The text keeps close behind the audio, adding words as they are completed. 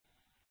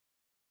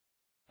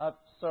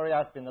Sorry,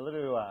 I've been a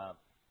little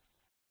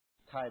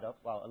tied up.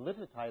 Well, a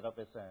little tied up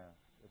is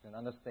an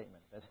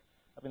understatement.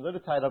 I've been a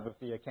little tied up with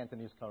the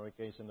Cantonese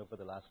congregation over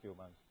the last few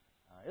months.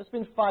 It's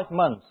been 5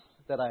 months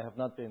that I have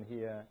not been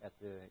here at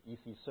the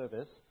EC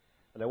service,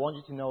 but I want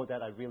you to know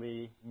that I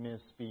really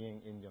miss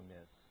being in your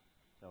midst.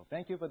 So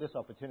thank you for this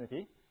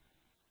opportunity.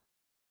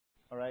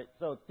 All right,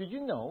 so did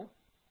you know,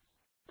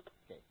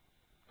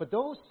 for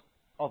those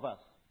of us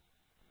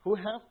who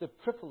have the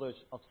privilege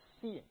of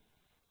seeing,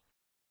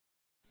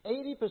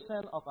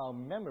 80% of our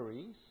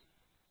memories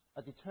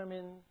are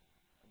determined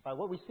by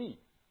what we see.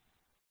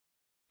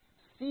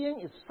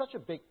 Seeing is such a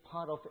big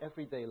part of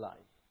everyday life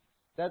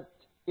that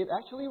it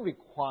actually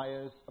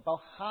requires about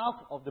half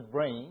of the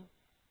brain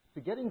to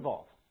get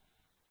involved.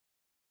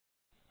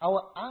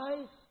 Our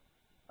eyes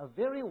are a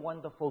very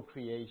wonderful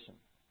creation.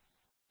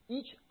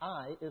 Each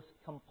eye is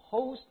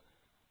composed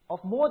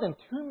of more than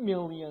 2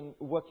 million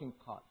working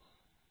parts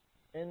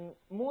and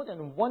more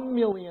than 1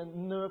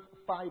 million nerve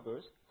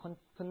fibers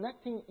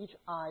connecting each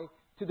eye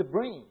to the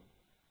brain,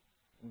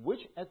 which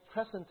at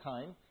present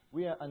time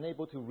we are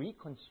unable to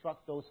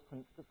reconstruct those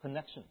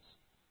connections.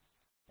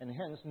 And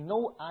hence,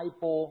 no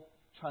eyeball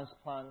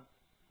transplant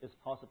is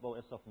possible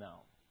as of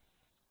now.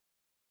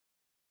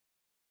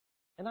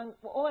 And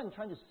all I'm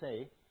trying to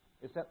say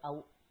is that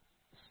our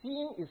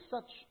seeing is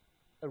such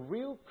a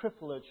real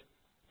privilege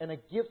and a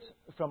gift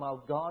from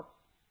our God,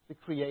 the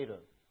Creator.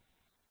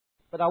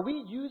 But are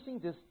we using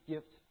this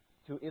gift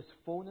to its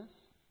fullness?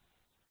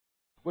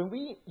 When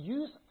we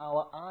use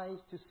our eyes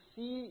to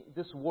see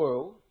this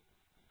world,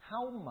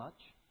 how much,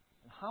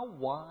 and how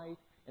wide,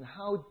 and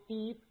how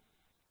deep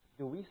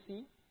do we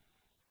see?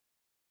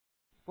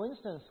 For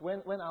instance,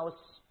 when our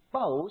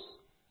spouse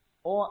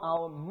or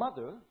our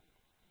mother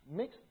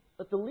makes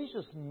a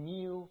delicious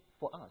meal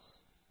for us,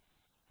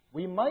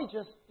 we might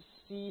just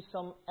see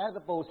some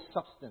edible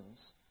substance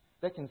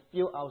that can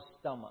fill our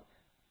stomach.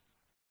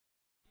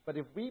 But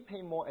if we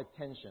pay more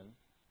attention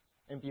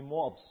and be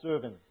more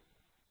observant,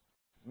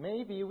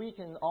 maybe we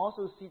can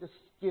also see the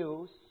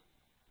skills,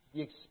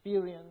 the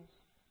experience,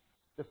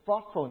 the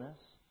thoughtfulness,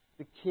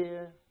 the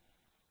care,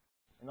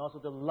 and also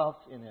the love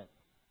in it.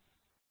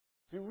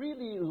 If we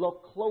really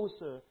look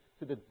closer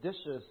to the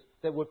dishes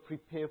that were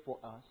prepared for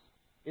us,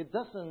 it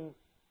doesn't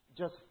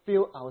just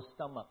fill our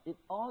stomach. It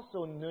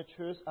also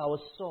nurtures our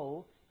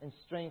soul and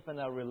strengthens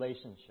our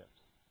relationships.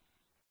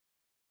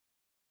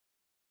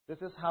 This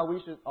is how we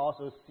should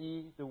also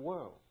see the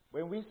world.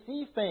 When we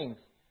see things,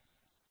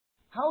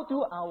 how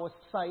do our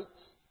sight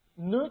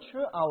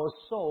nurture our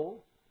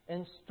soul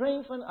and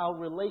strengthen our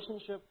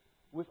relationship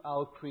with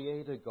our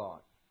Creator God?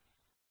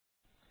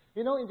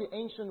 You know, in the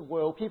ancient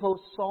world, people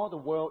saw the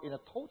world in a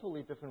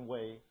totally different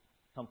way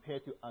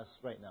compared to us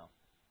right now.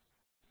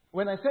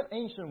 When I said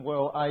ancient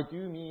world, I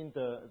do mean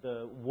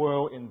the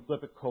world in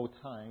biblical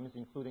times,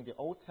 including the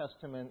Old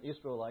Testament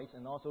Israelites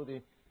and also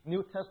the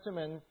New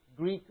Testament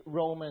Greek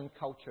Roman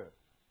culture.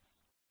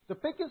 The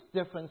biggest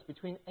difference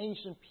between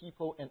ancient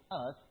people and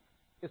us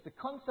is the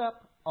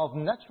concept of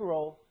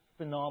natural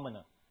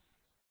phenomena.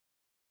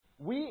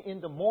 We in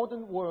the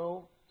modern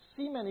world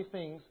see many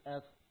things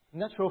as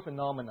natural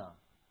phenomena.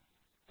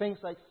 Things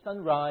like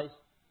sunrise,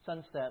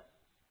 sunset,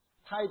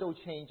 tidal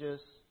changes,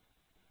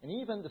 and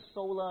even the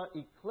solar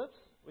eclipse,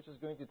 which is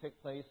going to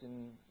take place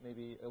in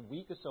maybe a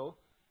week or so,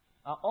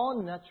 are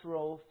all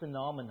natural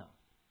phenomena.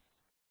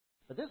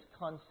 But this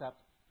concept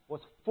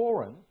was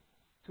foreign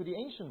to the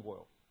ancient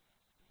world.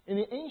 In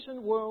the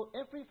ancient world,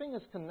 everything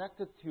is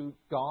connected to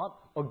God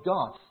or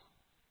gods.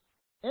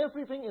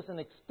 Everything is an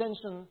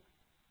extension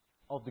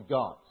of the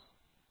gods.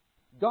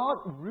 God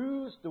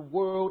rules the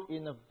world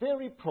in a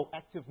very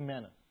proactive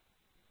manner.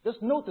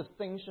 There's no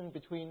distinction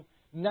between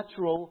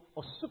natural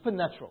or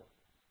supernatural,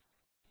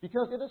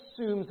 because it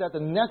assumes that the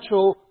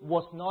natural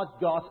was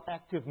not God's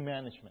active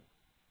management.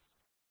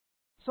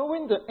 So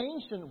in the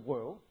ancient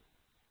world,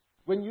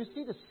 when you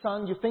see the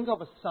sun, you think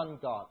of a sun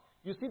god.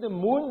 You see the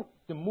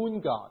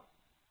moon god.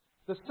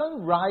 The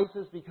sun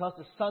rises because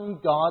the sun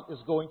god is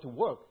going to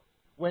work.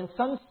 When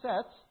sun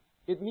sets,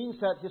 it means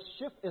that his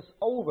shift is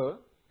over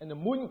and the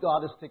moon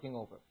god is taking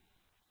over.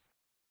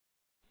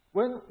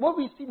 What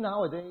we see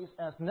nowadays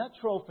as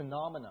natural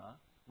phenomena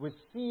was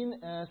seen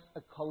as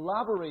a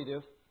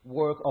collaborative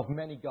work of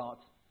many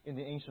gods in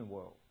the ancient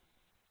world.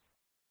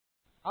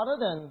 Other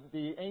than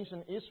the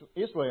ancient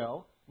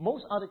Israel,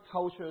 most other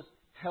cultures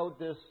held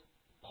this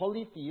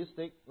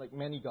polytheistic, like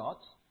many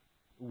gods,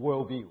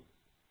 worldview.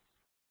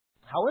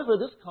 However,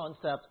 this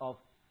concept of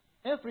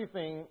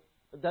everything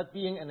that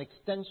being an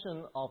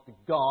extension of the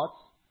gods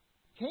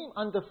came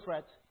under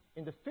threat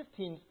in the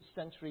 15th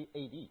century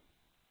AD,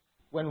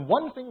 when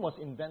one thing was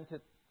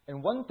invented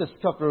and one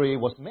discovery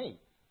was made.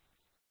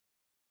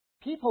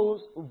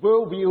 People's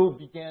worldview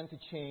began to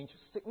change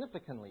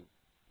significantly.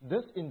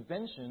 This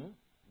invention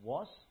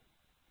was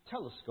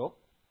telescope,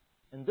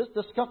 and this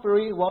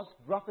discovery was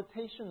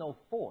gravitational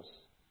force.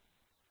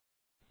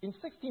 In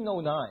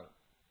 1609,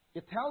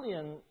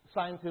 Italian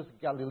scientist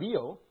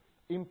Galileo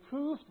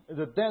improved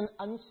the then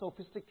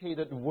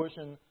unsophisticated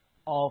version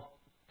of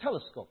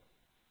telescope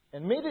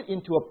and made it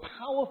into a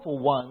powerful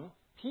one,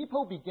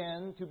 people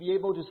began to be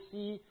able to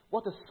see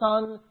what the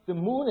sun, the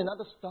moon, and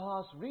other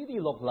stars really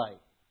look like.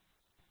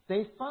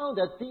 They found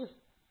that these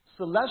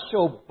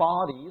celestial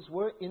bodies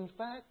were, in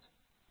fact,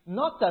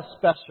 not that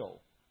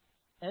special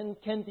and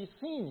can be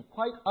seen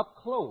quite up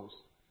close.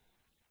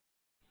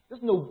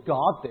 There's no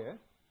God there.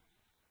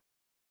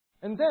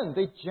 And then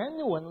they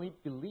genuinely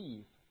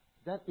believed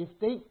that if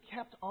they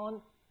kept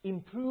on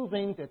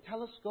improving their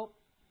telescope,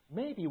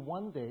 maybe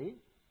one day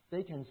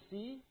they can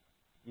see,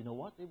 you know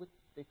what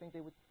they think they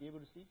would be able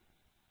to see?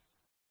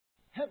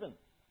 Heaven.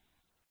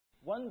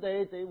 One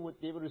day they would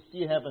be able to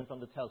see heaven from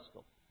the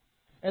telescope.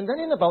 And then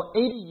in about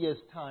 80 years'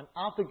 time,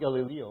 after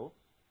Galileo,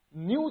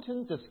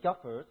 Newton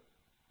discovered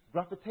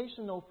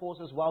gravitational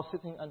forces while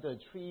sitting under a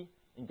tree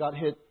and got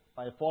hit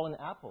by a fallen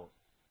apple.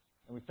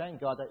 And we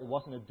thank God that it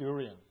wasn't a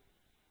durian.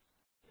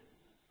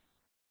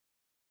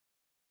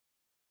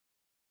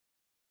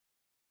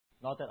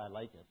 Not that I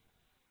like it.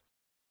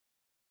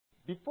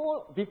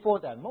 Before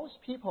that, most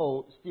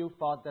people still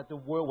thought that the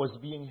world was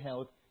being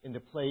held in the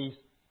place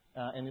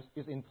and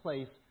is in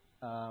place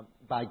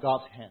by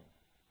God's hand.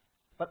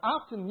 But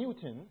after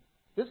Newton,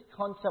 this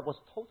concept was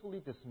totally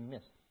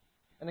dismissed.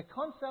 And the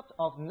concept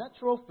of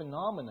natural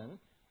phenomenon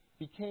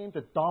became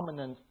the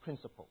dominant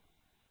principle.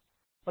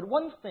 But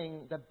one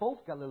thing that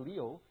both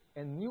Galileo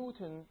and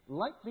Newton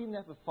likely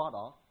never thought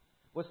of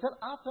was that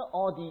after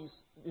all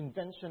these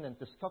inventions and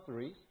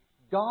discoveries,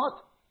 God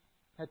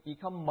had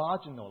become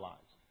marginalized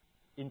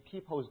in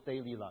people's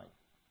daily life.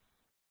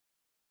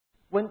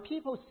 When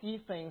people see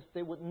things,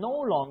 they would no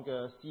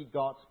longer see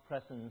God's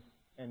presence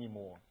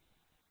anymore.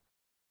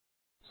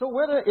 So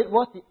whether it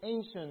was the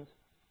ancient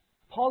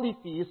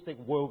polytheistic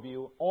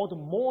worldview or the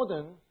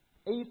modern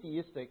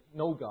atheistic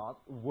no-God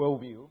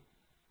worldview,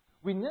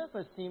 we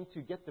never seem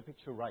to get the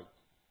picture right.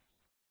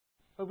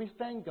 But we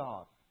thank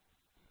God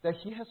that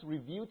He has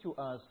revealed to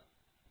us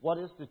what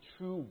is the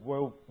true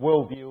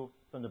worldview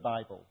from the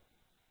Bible.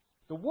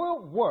 The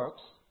world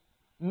works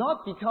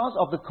not because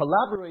of the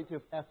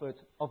collaborative effort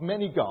of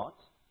many gods,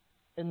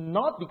 and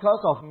not because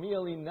of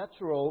merely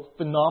natural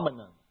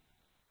phenomenon,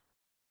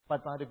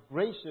 but by the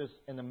gracious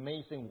and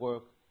amazing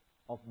work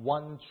of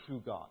one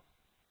true God.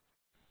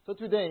 So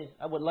today,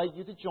 I would like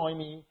you to join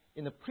me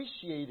in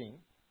appreciating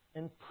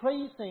and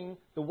praising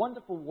the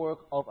wonderful work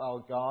of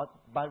our God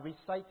by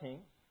reciting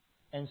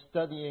and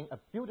studying a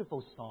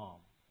beautiful psalm,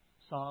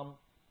 Psalm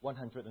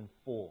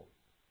 104.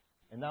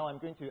 And now I'm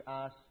going to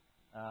ask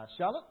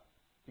Charlotte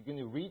to going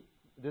to read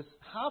this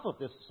half of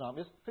this psalm.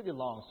 It's pretty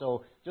long,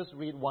 so just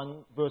read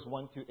verse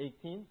 1 to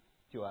 18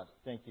 to us.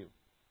 Thank you.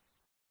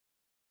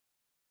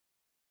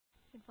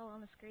 You can follow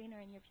on the screen or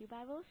in your pew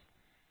Bibles.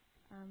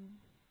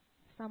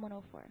 Psalm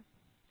 104.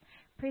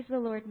 Praise the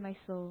Lord, my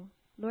soul.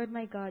 Lord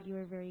my God, you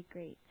are very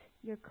great.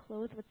 You are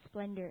clothed with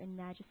splendor and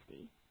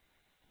majesty.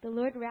 The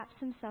Lord wraps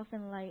himself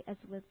in light as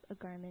with a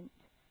garment.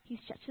 He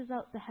stretches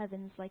out the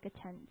heavens like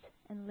a tent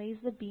and lays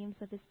the beams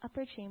of his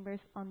upper chambers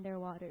on their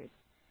waters.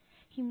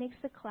 He makes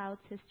the clouds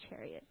his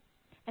chariot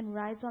and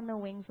rides on the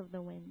wings of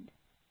the wind.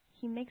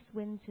 He makes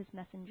winds his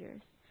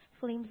messengers,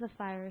 flames of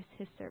fire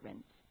his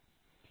servants.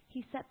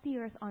 He set the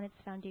earth on its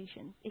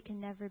foundations. It can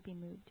never be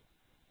moved.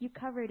 You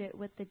covered it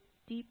with the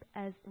deep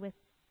as with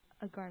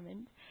a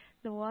garment.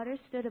 The waters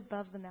stood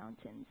above the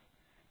mountains.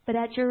 But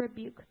at your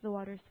rebuke, the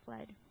waters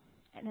fled.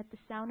 And at the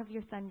sound of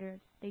your thunders,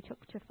 they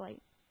took to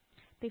flight.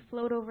 They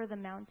flowed over the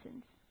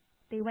mountains.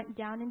 They went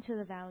down into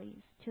the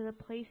valleys, to the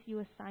place you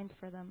assigned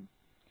for them.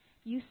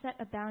 You set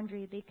a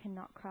boundary they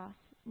cannot cross.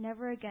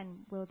 Never again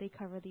will they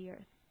cover the earth.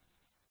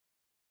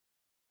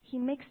 He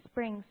makes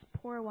springs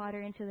pour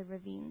water into the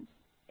ravines.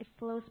 It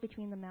flows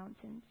between the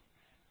mountains.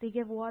 They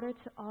give water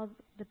to all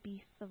the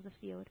beasts of the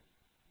field.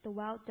 The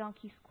wild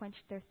donkeys quench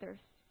their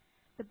thirst.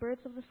 The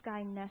birds of the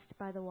sky nest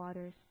by the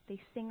waters.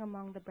 They sing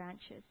among the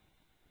branches.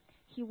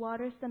 He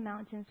waters the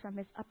mountains from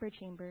his upper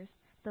chambers.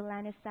 The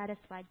land is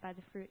satisfied by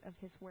the fruit of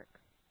his work.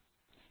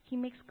 He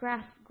makes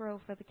grass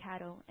grow for the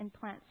cattle and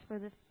plants for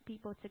the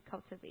people to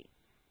cultivate,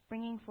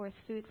 bringing forth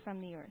food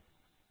from the earth.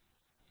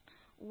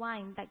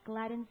 Wine that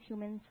gladdens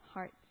humans'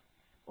 hearts,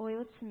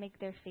 oil to make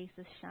their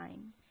faces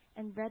shine,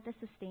 and bread that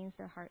sustains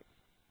their hearts.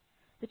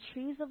 The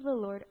trees of the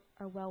Lord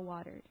are well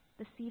watered,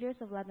 the cedars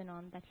of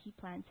Lebanon that he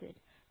planted.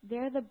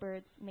 There the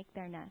birds make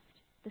their nest.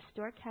 The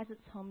stork has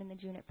its home in the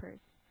junipers.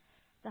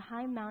 The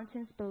high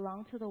mountains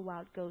belong to the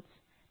wild goats.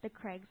 The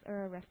crags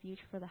are a refuge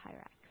for the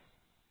hyrax.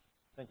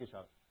 Thank you,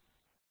 Charlotte.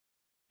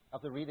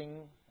 After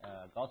reading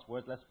God's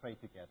word, let's pray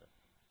together.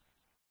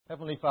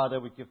 Heavenly Father,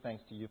 we give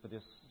thanks to you for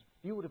this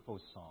beautiful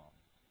psalm,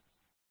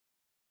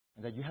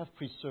 and that you have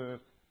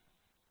preserved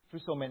through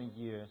so many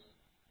years,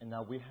 and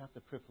now we have the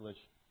privilege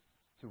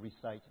to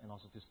recite and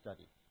also to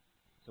study.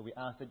 So we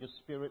ask that your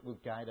Spirit will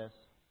guide us,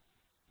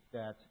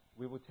 that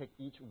we will take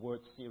each word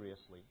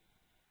seriously,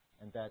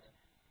 and that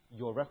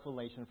your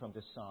revelation from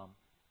this psalm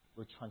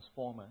will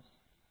transform us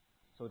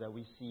so that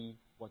we see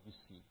what you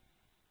see,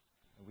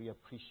 and we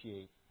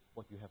appreciate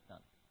what you have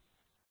done.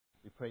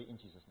 We pray in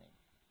Jesus'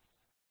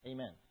 name.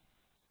 Amen.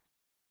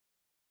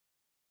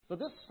 So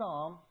this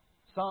psalm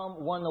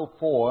Psalm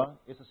 104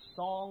 is a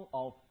song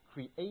of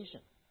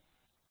creation,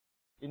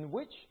 in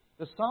which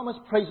the psalmist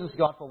praises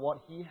God for what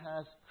he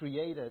has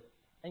created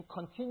and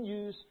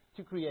continues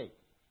to create.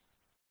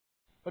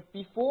 But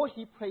before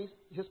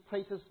his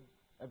praises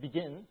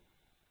begin,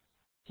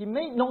 he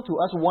made known to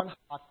us one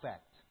hard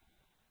fact,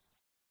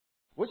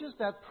 which is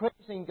that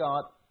praising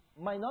God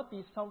might not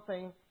be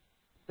something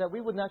that we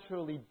would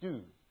naturally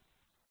do.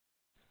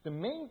 The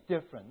main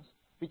difference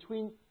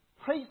between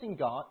praising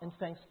God and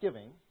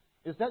thanksgiving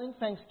is that in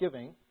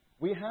thanksgiving,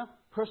 we have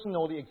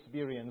personally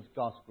experienced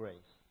God's grace,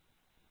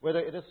 whether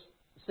it is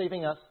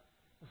saving us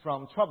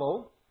from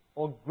trouble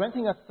or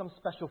granting us some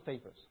special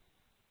favors.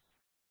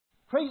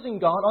 Praising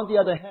God, on the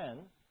other hand,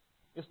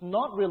 is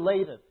not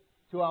related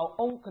to our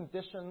own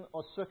condition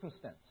or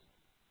circumstance.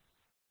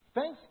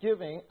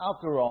 Thanksgiving,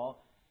 after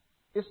all,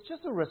 is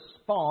just a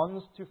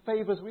response to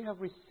favors we have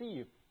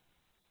received.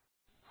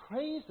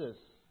 Praises,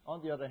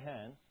 on the other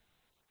hand,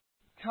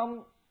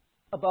 come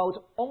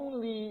about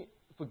only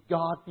for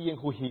God being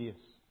who He is.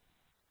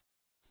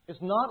 It's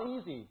not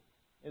easy,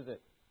 is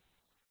it?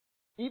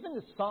 Even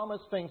the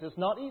psalmist thinks it's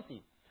not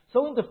easy.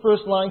 So in the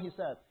first line he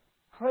said,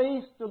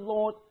 "Praise the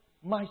Lord,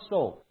 my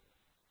soul."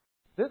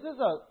 This is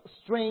a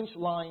strange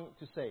line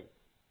to say,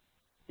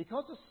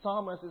 because the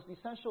psalmist is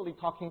essentially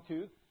talking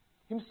to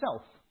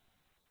himself,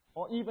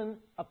 or even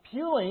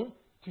appealing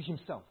to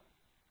himself.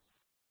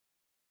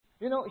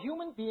 You know,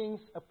 human beings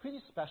are pretty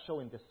special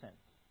in this sense.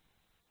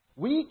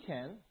 We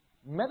can,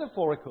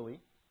 metaphorically,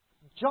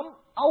 jump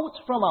out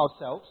from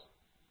ourselves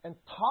and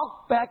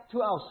talk back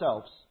to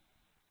ourselves,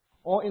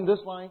 or in this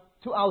line,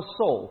 to our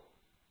soul.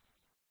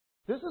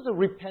 This is a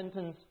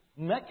repentance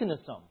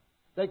mechanism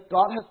that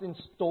God has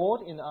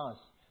installed in us,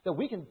 that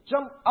we can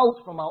jump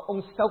out from our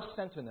own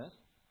self-centeredness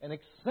and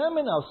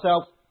examine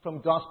ourselves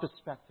from God's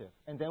perspective.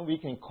 And then we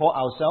can call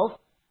ourselves,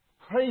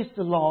 "Praise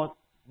the Lord,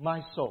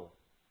 my soul."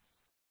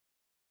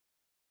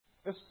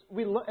 As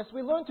we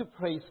learn to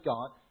praise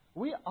God,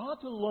 we are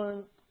to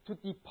learn to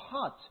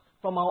depart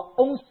from our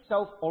own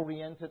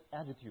self-oriented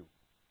attitude.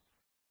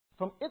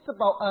 From "it's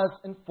about us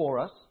and for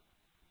us"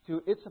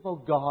 to "it's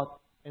about God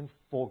and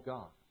for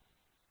God."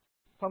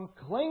 From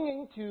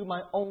clinging to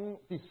my own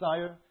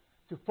desire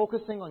to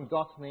focusing on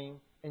God's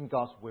name and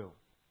God's will.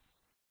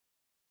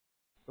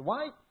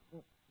 Why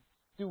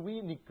do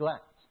we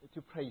neglect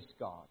to praise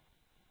God?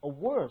 Or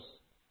worse,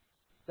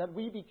 that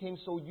we became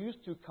so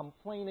used to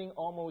complaining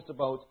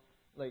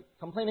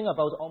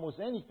about almost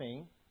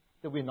anything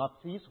that we're not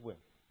pleased with.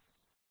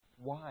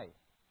 Why?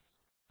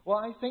 Well,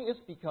 I think it's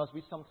because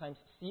we sometimes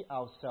see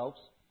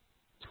ourselves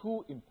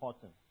too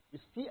important. We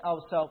see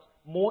ourselves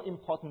more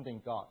important than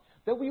God.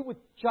 That we would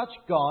judge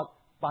God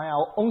by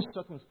our own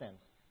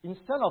circumstance,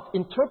 instead of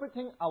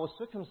interpreting our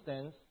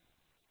circumstance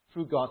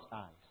through God's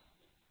eyes.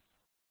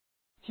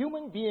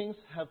 Human beings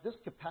have this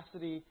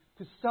capacity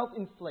to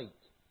self-inflate.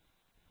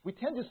 We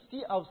tend to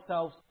see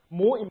ourselves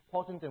more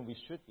important than we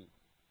should be.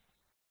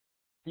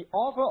 The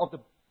author of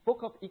the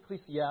book of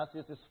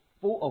Ecclesiastes is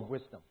full of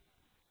wisdom.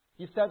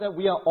 He said that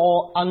we are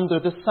all under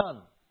the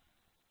sun,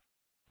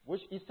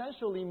 which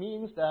essentially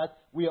means that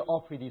we are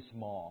all pretty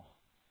small,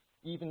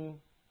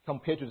 even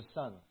compared to the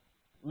sun,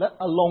 let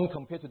alone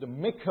compared to the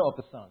maker of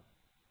the sun.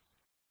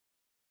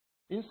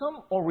 In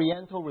some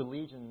Oriental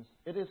religions,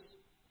 it is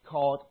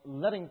called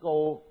letting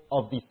go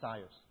of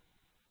desires.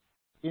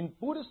 In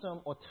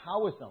Buddhism or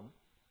Taoism,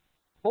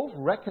 both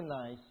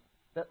recognize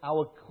that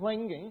our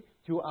clinging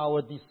to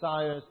our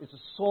desires is a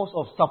source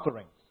of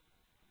suffering,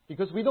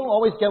 because we don't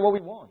always get what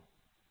we want.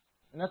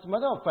 And as a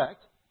matter of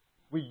fact,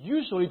 we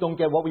usually don't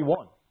get what we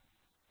want.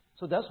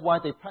 So that's why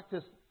they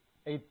practice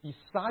a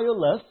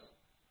desireless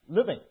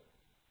living.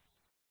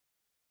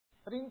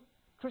 But in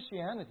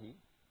Christianity,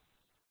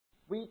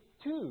 we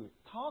too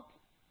talk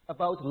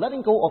about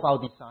letting go of our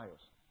desires.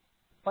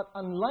 But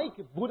unlike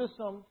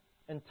Buddhism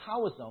and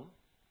Taoism,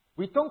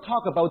 we don't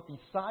talk about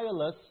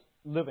desireless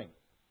living.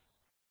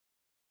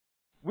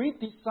 We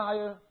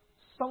desire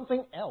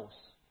something else.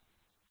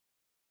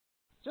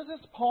 Just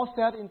as Paul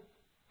said in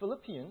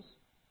Philippians,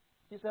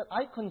 he said,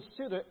 "I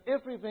consider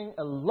everything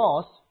a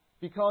loss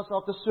because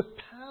of the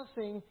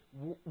surpassing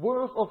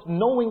worth of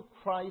knowing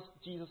Christ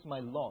Jesus my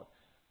Lord,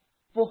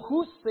 for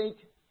whose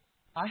sake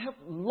I have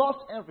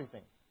lost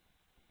everything."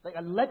 Like,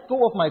 I let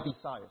go of my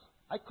desires.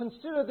 I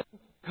consider them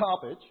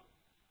garbage,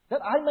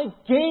 that I may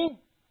gain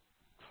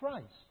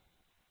Christ.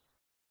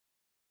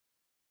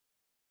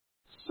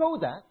 So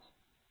that,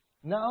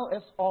 now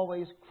as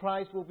always,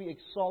 Christ will be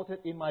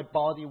exalted in my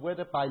body,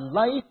 whether by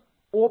life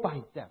or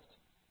by death.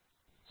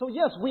 So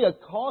yes, we are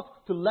called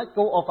to let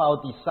go of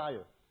our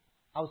desire,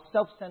 our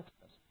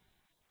self-centeredness.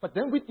 But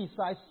then we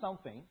desire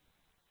something,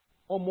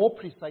 or more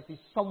precisely,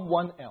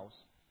 someone else,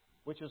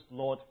 which is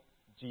Lord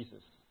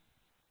Jesus.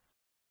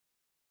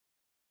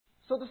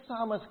 So the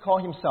psalmist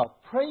called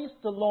himself, "Praise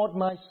the Lord,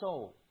 my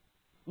soul."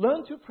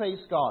 Learn to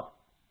praise God.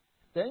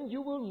 Then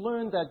you will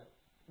learn that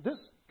this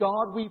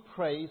God we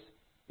praise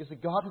is a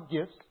God who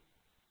gives,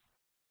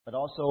 but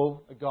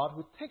also a God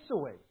who takes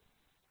away.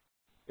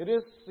 It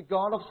is a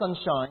God of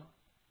sunshine,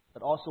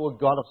 but also a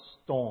God of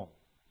storm.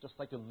 just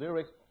like the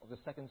lyrics of the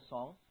second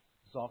song,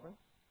 Sovereign.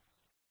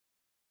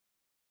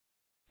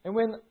 And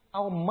when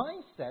our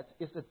mindset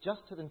is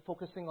adjusted and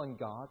focusing on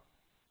God,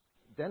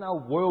 then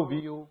our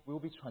worldview will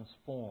be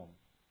transformed.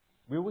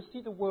 We will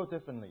see the world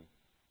differently.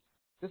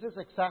 This is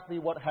exactly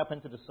what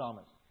happened to the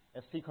psalmist,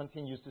 as he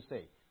continues to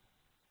say,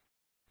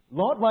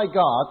 Lord my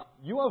God,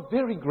 you are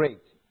very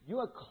great. You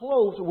are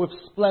clothed with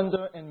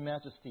splendor and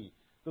majesty.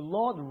 The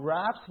Lord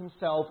wraps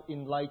himself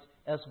in light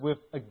as with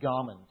a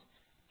garment.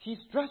 He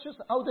stretches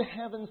out the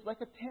heavens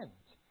like a tent.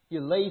 He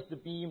lays the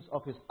beams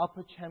of his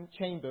upper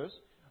chambers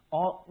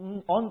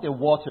on the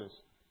waters.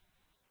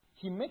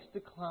 He makes the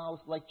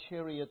clouds like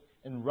chariots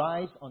and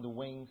rides on the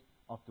wings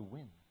of the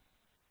wind.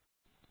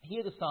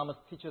 Here the psalmist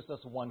teaches us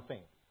one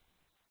thing.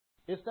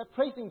 It's that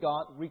praising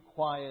God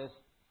requires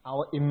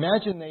our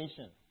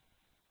imagination.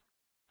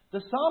 The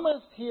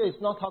psalmist here is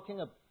not talking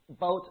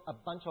about a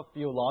bunch of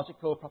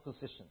theological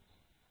propositions.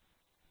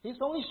 He's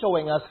only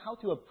showing us how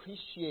to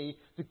appreciate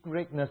the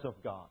greatness of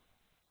God.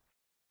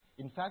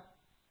 In fact,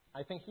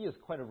 I think he is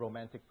quite a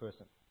romantic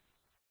person.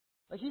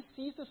 Like he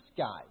sees the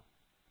sky,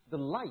 the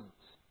light,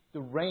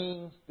 the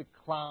rains, the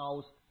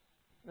clouds,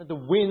 the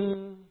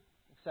wind,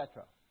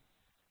 etc.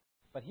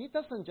 But he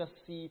doesn't just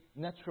see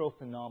natural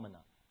phenomena.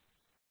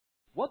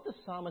 What the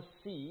psalmist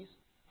sees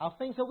are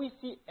things that we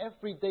see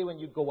every day when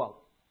you go out.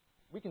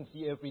 We can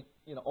see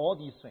all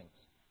these things.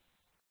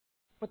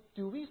 But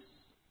do we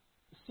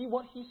see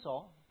what he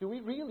saw? Do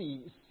we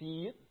really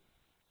see it?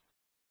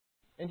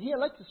 And here I'd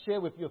like to share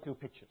with you a few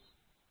pictures.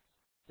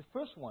 The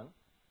first one,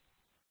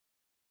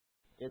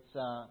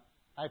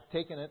 I've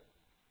taken it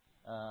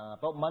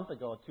about a month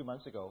ago or 2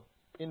 months ago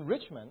in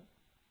Richmond.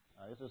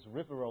 This is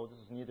River Road. This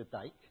is near the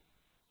dike.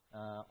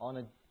 On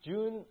a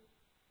June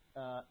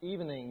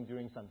evening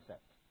during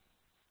sunset.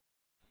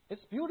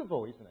 It's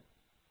beautiful, isn't it?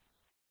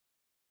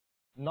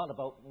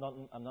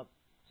 I'm not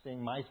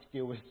saying my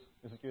skill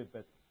is good,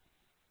 but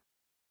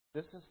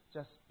this is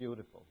just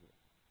beautiful here.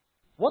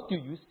 What do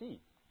you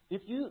see?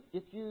 If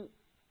you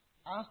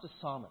ask the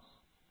psalmist,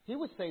 he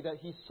would say that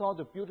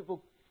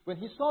when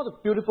he saw the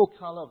beautiful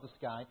color of the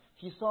sky,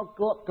 he saw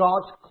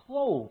God's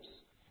clothes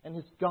and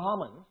his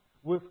garment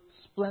with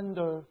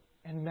splendor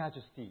and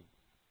majesty.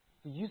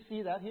 Do you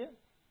see that here?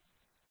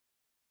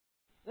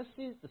 Let's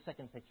see the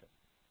second picture.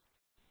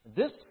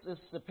 This is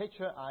the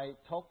picture I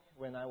took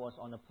when I was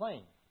on a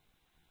plane.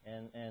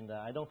 And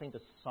I don't think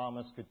the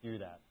psalmist could do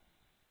that.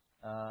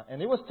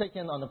 And it was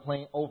taken on the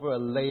plane over a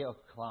layer of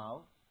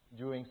cloud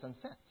during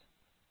sunset.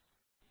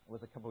 It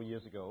was a couple of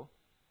years ago.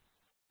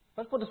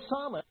 But for the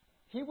psalmist,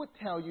 he would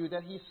tell you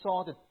that he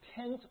saw the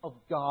tent of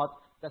God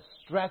that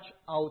stretched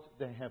out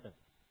the heaven.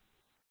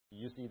 Do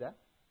you see that?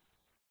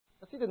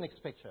 Let's see the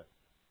next picture.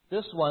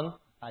 This one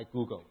I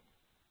Googled.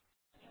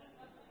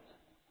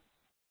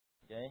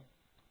 Okay?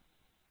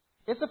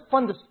 It's a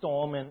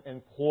thunderstorm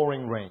and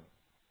pouring rain.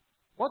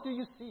 What do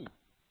you see?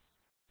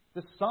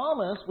 The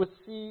psalmist would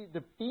see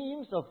the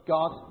beams of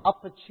God's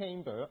upper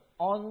chamber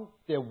on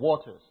their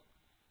waters.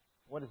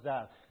 What is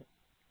that?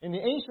 In the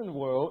ancient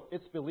world,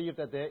 it's believed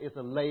that there is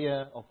a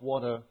layer of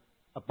water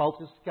above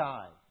the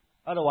sky.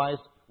 Otherwise,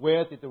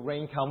 where did the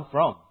rain come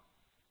from?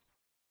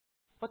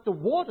 But the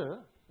water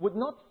would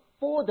not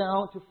fall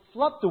down to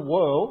flood the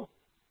world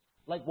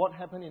like what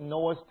happened in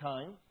Noah's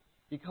time,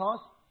 because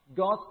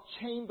God's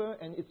chamber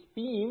and its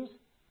beams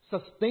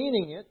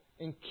sustaining it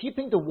and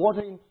keeping the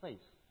water in place.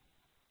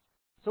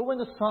 So when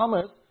the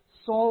psalmist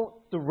saw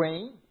the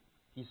rain,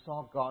 he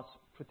saw God's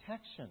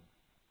protection.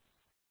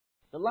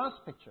 The last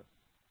picture.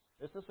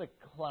 This is a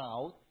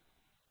cloud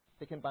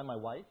taken by my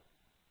wife.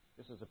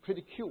 This is a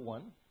pretty cute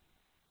one.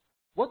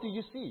 What do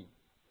you see?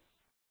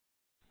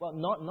 Well,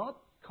 not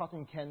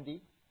cotton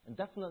candy, and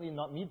definitely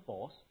not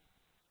meatballs.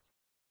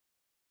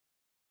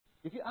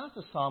 If you ask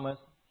the psalmist,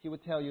 he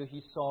would tell you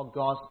he saw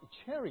God's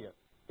chariot.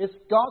 It's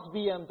God's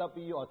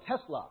BMW or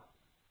Tesla.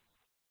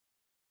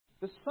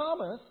 The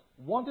psalmist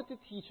wanted to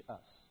teach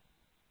us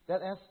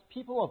that as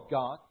people of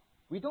God,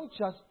 we don't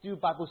just do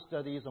Bible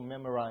studies or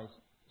memorize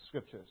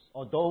scriptures,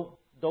 although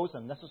those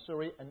are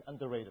necessary and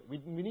underrated. We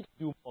need to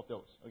do more of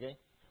those, okay?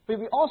 But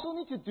we also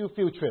need to do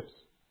field trips.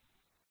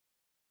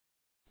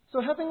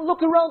 So having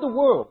looked around the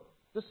world,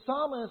 the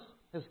psalmist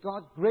has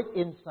got great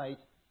insight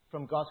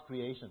from God's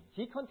creation.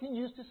 He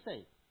continues to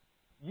say,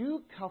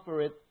 you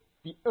cover it,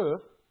 the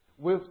earth,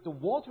 with the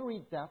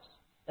watery depths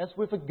as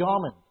with a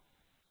garment.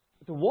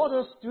 The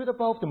waters stood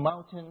above the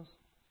mountains,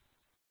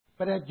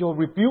 but at your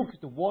rebuke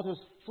the waters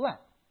fled.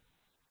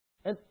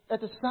 And at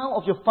the sound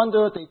of your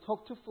thunder they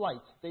took to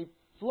flight. They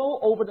flew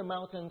over the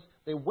mountains.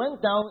 They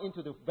went down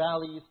into the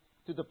valleys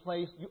to the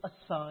place you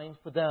assigned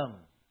for them.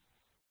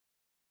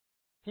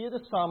 Here the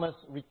psalmist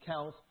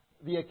recounts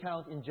the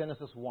account in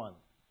Genesis 1,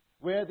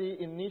 where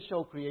the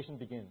initial creation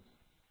begins.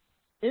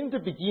 In the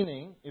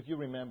beginning, if you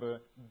remember,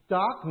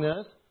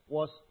 darkness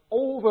was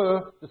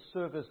over the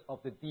surface of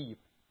the deep.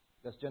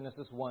 That's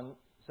Genesis 1,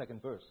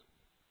 second verse.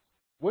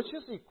 Which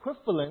is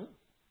equivalent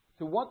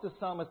to what the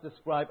psalmist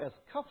described as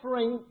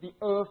covering the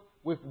earth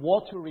with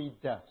watery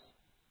depths.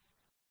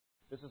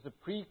 This is a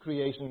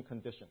pre-creation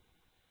condition.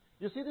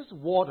 You see, this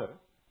water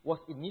was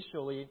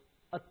initially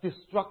a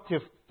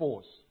destructive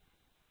force.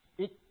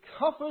 It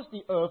covers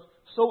the earth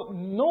so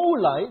no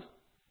life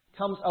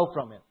comes out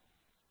from it.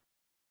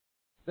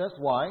 That's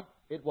why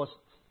it was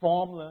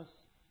formless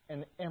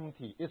and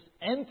empty. It's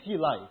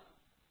anti-life.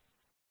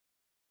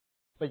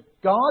 But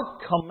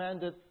God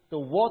commanded the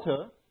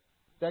water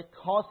that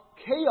caused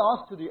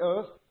chaos to the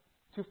earth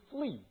to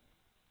flee.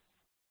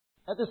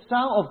 At the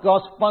sound of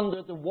God's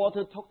thunder, the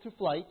water took to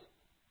flight,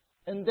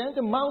 and then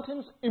the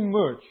mountains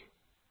emerged.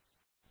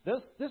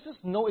 This is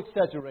no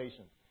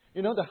exaggeration.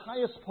 You know, the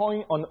highest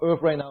point on earth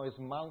right now is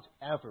Mount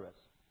Everest,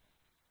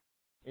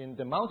 in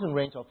the mountain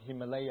range of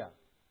Himalaya.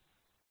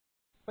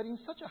 But in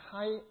such a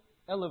high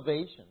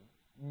elevation,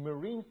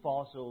 marine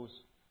fossils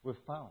were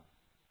found.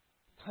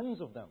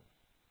 Tons of them.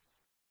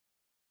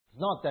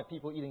 It's not that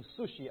people eating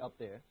sushi up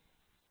there,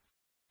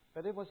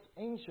 but it was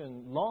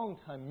ancient, long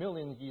time,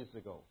 million years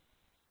ago.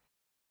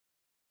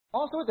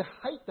 Also, the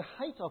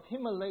height of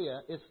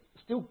Himalaya is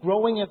still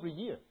growing every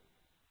year.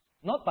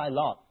 Not by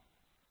lot,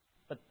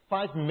 but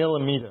 5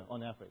 millimeters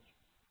on average.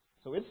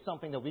 So it's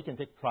something that we can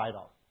take pride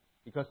of,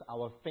 because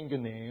our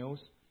fingernails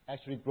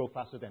actually grow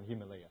faster than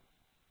Himalaya.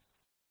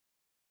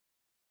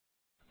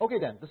 Okay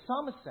then, the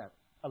psalmist said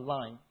a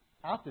line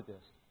after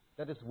this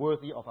that is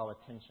worthy of our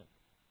attention.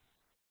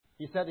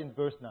 He said in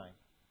verse 9,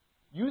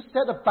 "You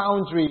set a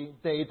boundary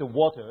they, the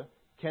water,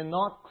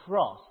 cannot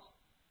cross.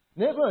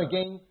 Never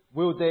again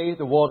will they,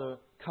 the water,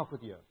 cover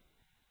the earth."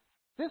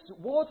 This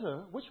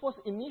water, which was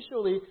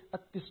initially a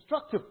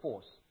destructive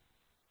force,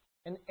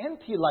 an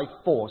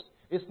anti-life force,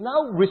 is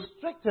now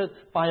restricted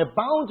by a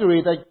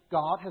boundary that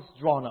God has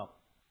drawn up.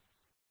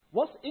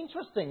 What's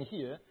interesting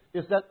here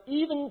is that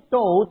even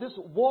though this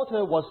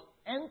water was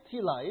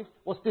anti-life,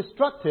 was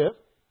destructive,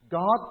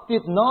 God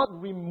did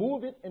not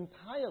remove it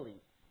entirely.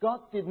 God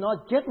did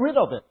not get rid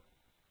of it.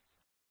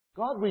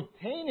 God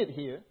retained it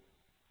here,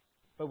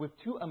 but with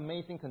two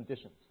amazing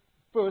conditions.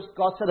 First,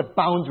 God set a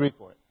boundary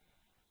for it.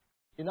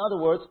 In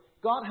other words,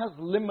 God has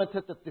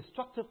limited the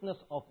destructiveness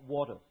of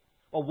water.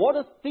 But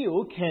water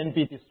still can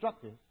be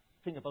destructive.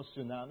 Think about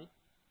tsunami.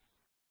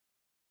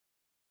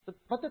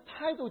 But the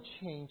tidal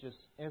changes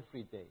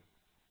every day,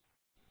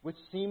 which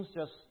seems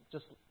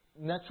just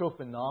natural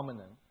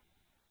phenomenon.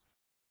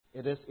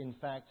 It is, in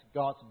fact,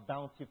 God's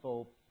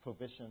bountiful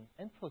provision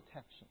and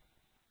protection.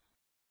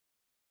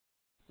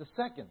 The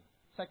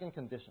second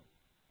condition.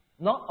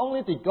 Not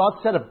only did God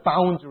set a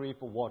boundary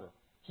for water,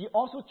 He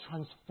also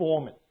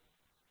transformed it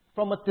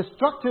from a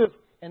destructive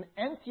and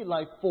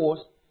anti-life force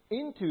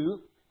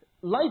into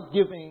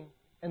life-giving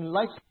and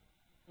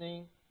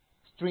life-sustaining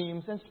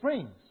streams and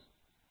springs.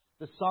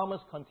 The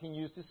psalmist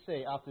continues to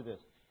say after this,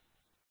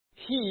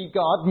 He,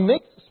 God,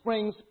 makes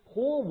springs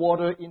pour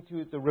water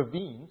into the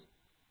ravines.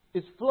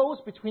 It flows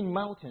between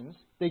mountains.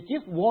 They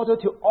give water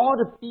to all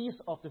the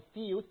beasts of the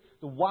field.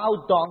 The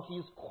wild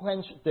donkeys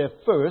quench their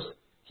thirst.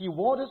 He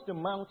waters the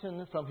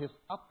mountain from His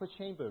upper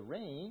chamber.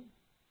 Rain.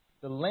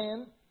 The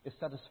land is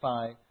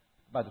satisfied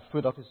by the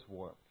fruit of His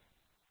work.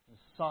 The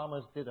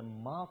psalmist did a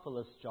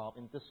marvelous job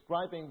in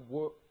describing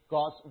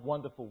God's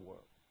wonderful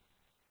work.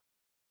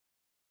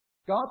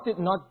 God did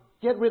not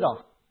get rid of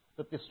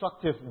the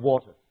destructive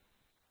water,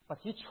 but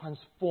He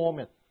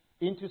transformed it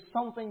into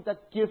something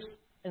that gives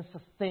and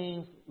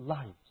sustains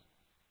life.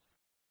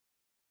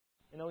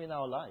 You know, in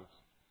our lives,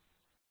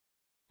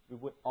 we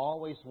would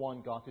always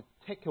want God to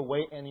take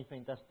away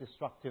anything that's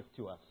destructive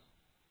to us.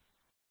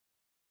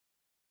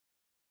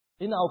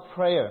 In our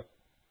prayer,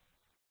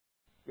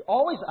 we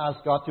always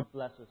ask God to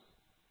bless us,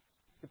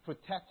 to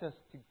protect us,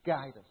 to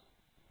guide us.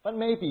 But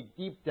maybe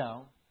deep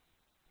down,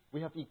 we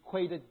have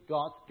equated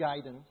God's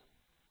guidance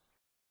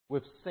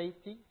with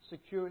safety,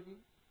 security,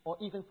 or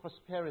even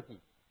prosperity.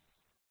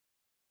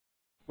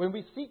 When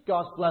we seek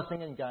God's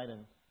blessing and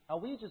guidance, are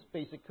we just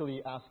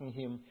basically asking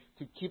Him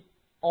to keep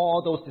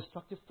all those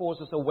destructive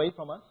forces away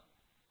from us?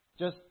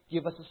 Just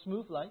give us a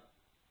smooth life?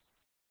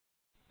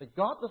 But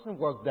God doesn't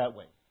work that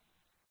way.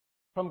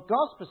 From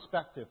God's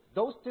perspective,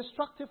 those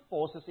destructive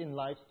forces in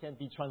life can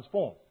be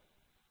transformed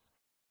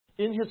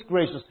in His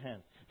gracious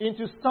hand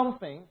into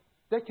something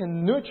that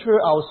can nurture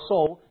our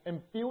soul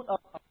and build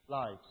up our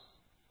lives.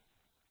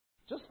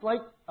 Just like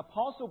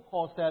Apostle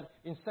Paul said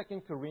in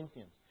 2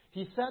 Corinthians,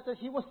 he said that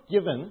he was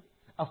given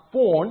a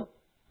thorn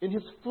in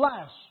his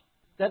flesh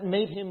that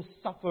made him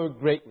suffer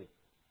greatly.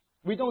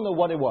 We don't know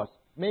what it was.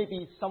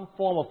 Maybe some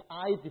form of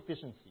eye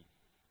deficiency.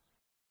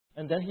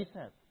 And then he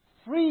said,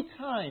 3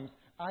 times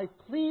I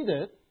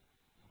pleaded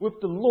with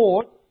the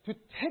Lord to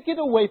take it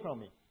away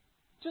from me.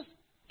 Just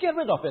get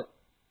rid of it.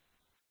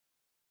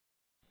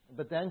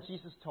 But then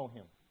Jesus told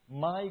him,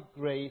 my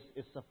grace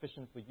is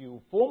sufficient for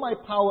you, for my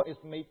power is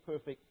made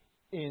perfect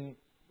in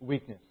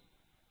weakness.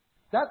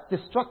 That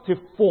destructive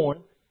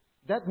thorn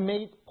that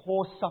made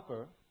Paul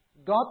suffer,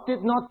 God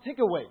did not take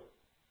away.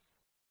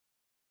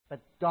 But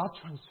God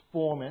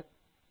transformed it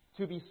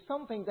to be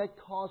something that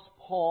caused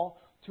Paul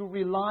to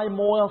rely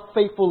more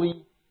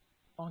faithfully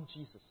on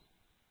Jesus.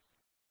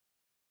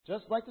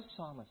 Just like the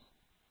psalmist,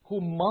 who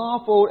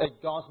marveled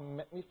at God's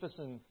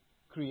magnificent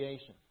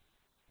creation.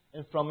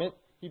 And from it,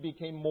 he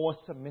became more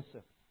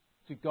submissive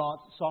to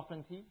God's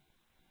sovereignty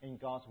and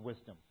God's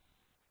wisdom.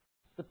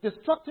 The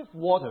destructive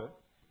water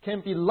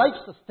can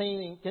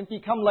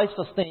become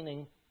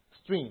life-sustaining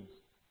streams.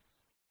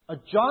 A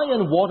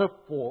giant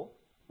waterfall,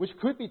 which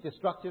could be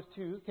destructive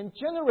too, can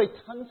generate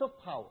tons of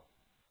power.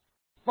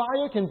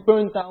 Fire can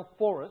burn down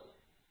forests,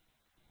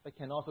 but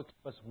can also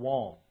keep us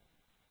warm.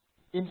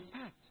 In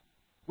fact,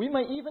 we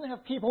might even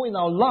have people in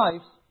our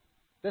lives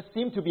that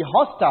seem to be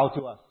hostile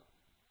to us.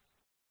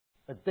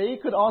 But they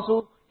could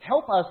also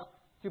help us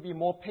to be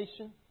more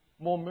patient,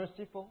 more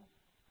merciful,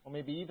 or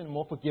maybe even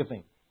more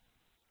forgiving.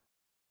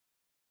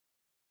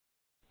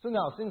 So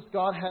now, since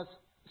God has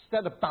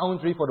set a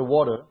boundary for the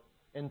water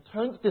and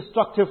turned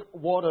destructive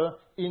water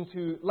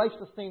into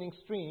life-sustaining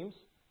streams,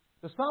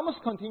 the psalmist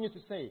continues to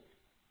say,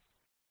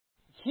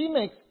 He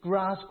makes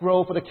grass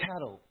grow for the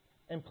cattle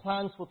and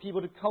plants for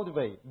people to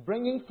cultivate,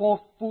 bringing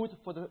forth food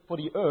for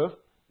the earth,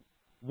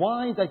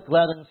 wine that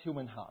gladdens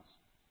human hearts,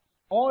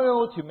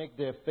 oil to make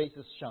their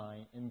faces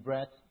shine, and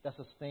bread that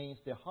sustains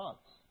their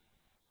hearts.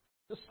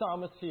 The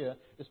psalmist here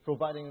is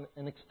providing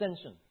an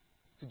extension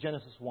to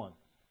Genesis 1.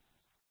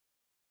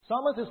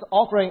 Psalmist is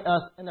offering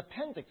us an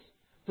appendix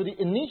to the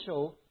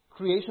initial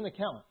creation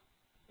account.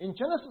 In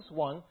Genesis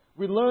 1,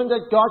 we learn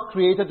that God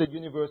created the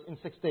universe in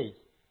 6 days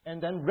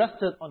and then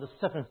rested on the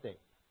seventh day.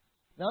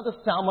 Now the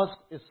psalmist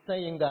is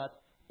saying that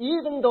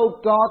even though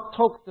God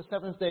took the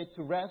seventh day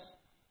to rest,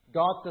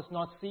 God does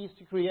not cease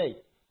to create.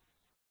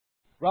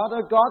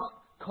 Rather, God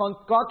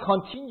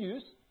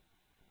continues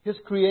His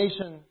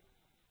creation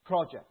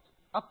project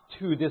up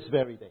to this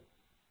very day.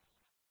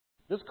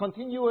 This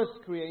continuous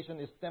creation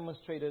is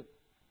demonstrated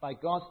by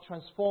God's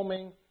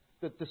transforming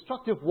the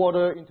destructive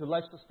water into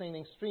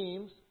life-sustaining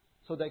streams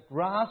so that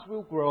grass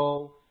will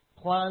grow,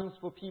 plants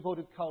for people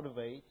to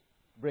cultivate,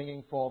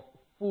 bringing forth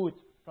food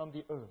from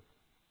the earth.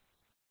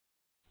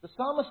 The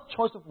psalmist's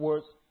choice of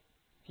words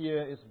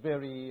here is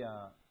very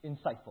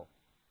insightful.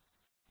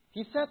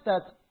 He said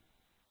that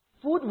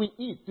food we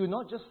eat do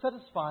not just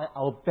satisfy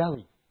our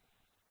belly.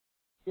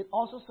 It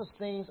also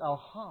sustains our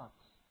hearts.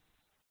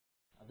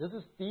 Now, this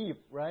is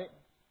deep, right?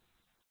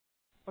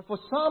 But for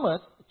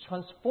psalmist's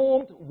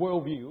transformed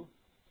worldview,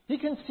 he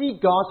can see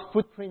God's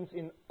footprints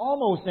in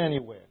almost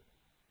anywhere.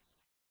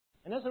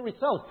 And as a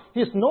result,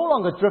 he is no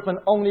longer driven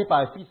only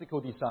by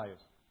physical desires.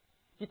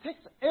 He takes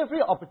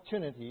every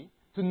opportunity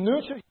to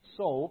nurture his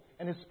soul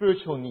and his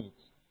spiritual needs.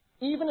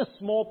 Even a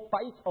small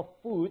bite of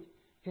food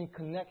can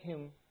connect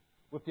him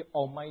with the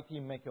almighty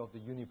maker of the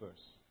universe.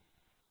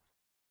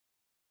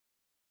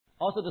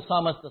 Also, the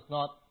psalmist does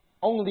not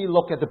only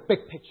look at the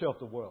big picture of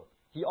the world.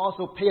 He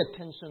also pays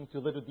attention to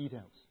little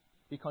details.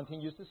 He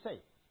continues to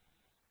say,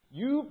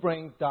 You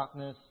bring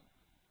darkness,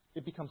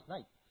 it becomes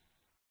night.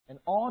 And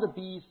all the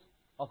beasts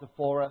of the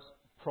forest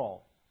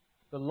prowl.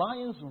 The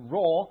lions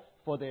roar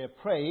for their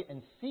prey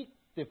and seek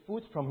their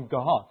food from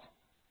God.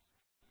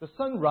 The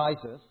sun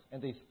rises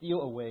and they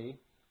steal away.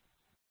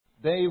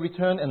 They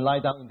return and lie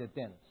down in their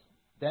dens.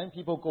 Then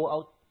people go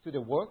out to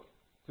their work,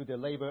 to their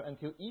labor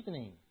until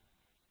evening.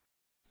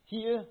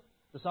 Here,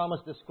 the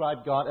psalmist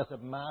described God as a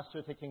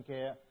master taking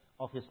care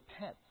of his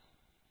pets.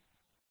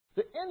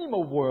 The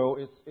animal world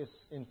is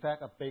in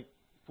fact a big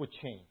food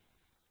chain,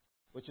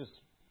 which is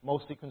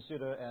mostly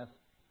considered as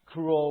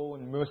cruel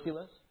and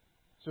merciless,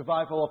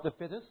 survival of the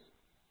fittest.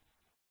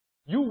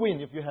 You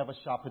win if you have a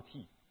sharper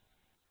teeth.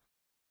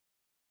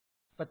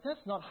 But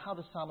that's not how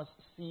the psalmist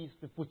sees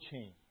the food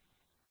chain.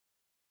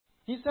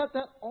 He said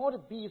that all the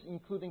beasts,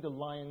 including the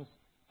lions,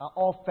 are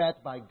all fed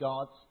by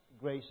God's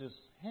gracious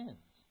hands.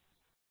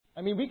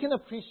 I mean, we can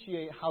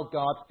appreciate how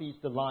God feeds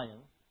the lion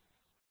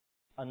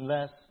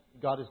unless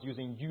God is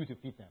using you to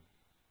feed them.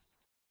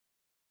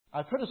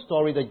 I've heard a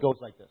story that goes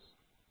like this.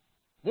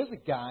 There's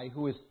a guy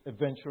who is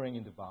adventuring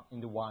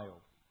in the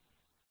wild.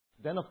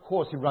 Then, of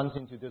course, he runs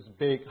into this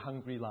big,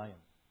 hungry lion.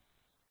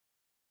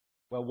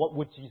 Well, what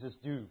would Jesus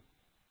do?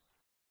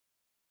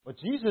 Well,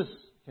 Jesus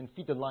can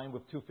feed the lion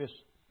with 2 fish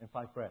and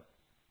 5 bread.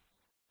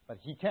 But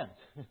he can't.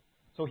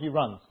 So he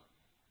runs.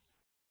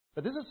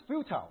 But this is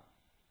futile,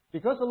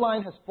 because the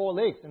lion has 4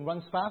 legs and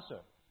runs faster.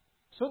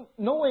 So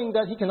knowing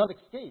that he cannot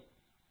escape,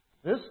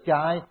 this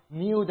guy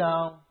kneeled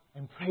down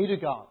and prayed to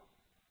God.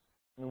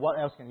 I mean, what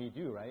else can he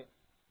do, right?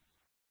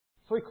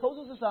 So he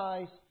closes his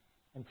eyes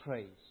and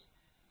prays.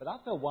 But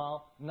after a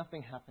while,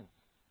 nothing happens.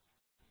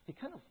 He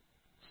kind of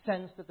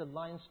sensed that the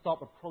lion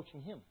stopped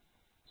approaching him.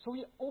 So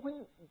he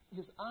opened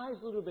his eyes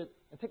a little bit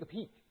and took a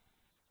peek.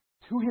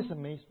 To his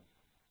amazement,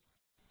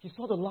 he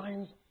saw the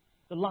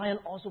lion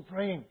also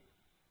praying.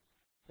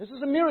 This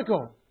is a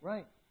miracle,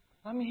 right?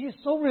 I mean,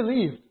 he's so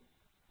relieved.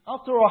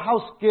 After all,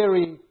 how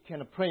scary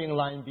can a praying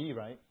lion be,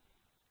 right?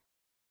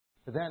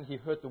 But then he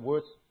heard the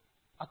words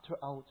utter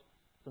out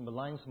from the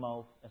lion's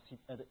mouth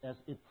as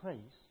it prays.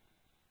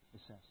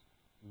 It says,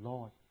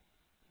 Lord,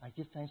 I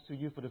give thanks to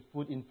you for the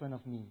food in front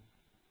of me.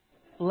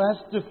 Bless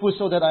the food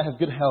so that I have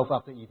good health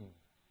after eating.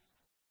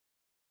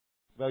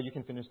 Well, you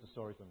can finish the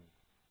story for me.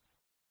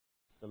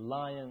 The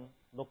lion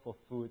looked for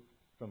food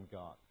from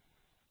God.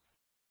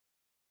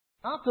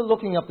 After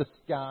looking up the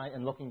sky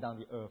and looking down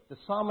the earth, the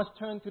psalmist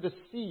turned to the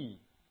sea.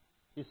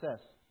 He says,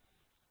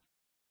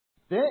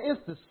 "There is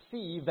the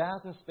sea,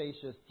 vast and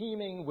spacious,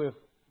 teeming with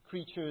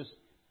creatures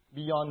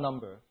beyond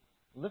number,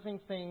 living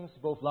things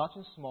both large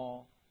and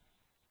small.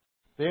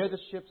 There the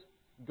ships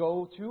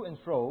go to and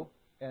fro,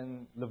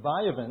 and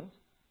leviathans,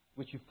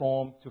 which you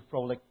form to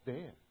frolic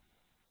there."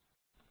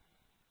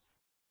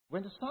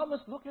 When the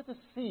psalmist looks at the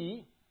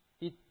sea,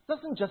 he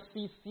doesn't just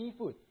see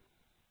seafood.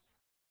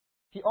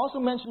 He also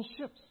mentions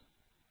ships.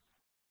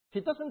 He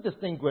doesn't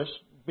distinguish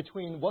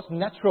between what's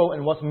natural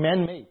and what's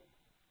man-made.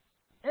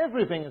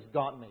 Everything is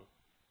God-made.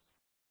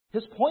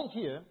 His point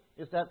here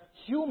is that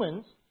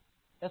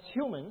as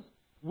humans,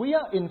 we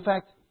are in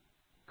fact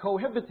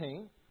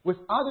cohabiting with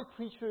other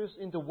creatures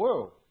in the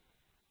world.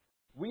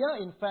 We are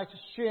in fact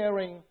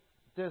sharing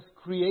this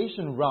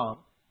creation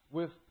realm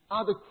with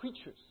other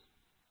creatures.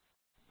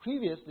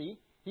 Previously,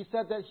 he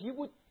said that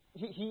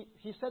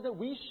he said that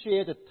we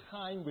share the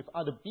time with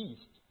other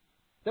beasts,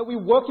 that we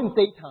work in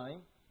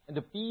daytime and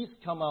the beasts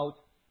come out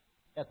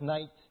at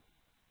night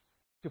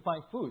to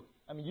find food.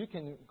 I mean, you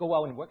can go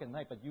out and work at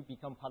night, but you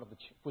become part of the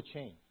food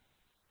chain.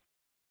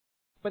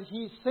 But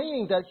he's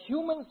saying that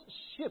human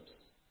ships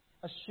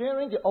are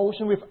sharing the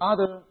ocean with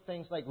other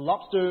things like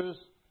lobsters,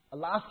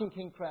 Alaskan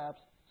king crabs,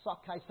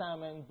 sockeye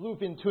salmon,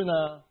 bluefin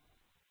tuna,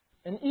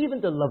 and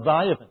even the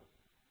leviathan.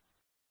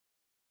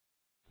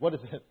 What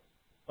is it?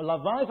 A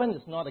leviathan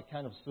is not a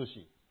kind of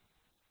sushi.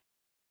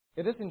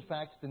 It is, in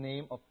fact, the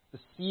name of the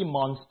sea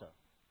monster,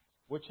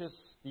 which is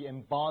the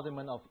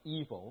embodiment of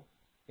evil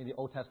in the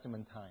Old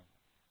Testament time.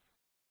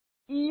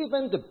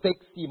 Even the big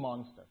sea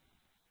monster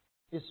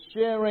is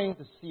sharing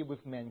the sea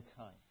with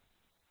mankind.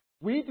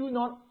 We do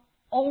not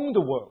own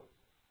the world.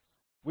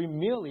 We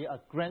merely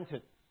are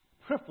granted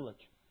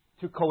privilege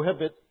to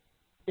cohabit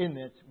in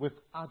it with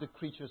other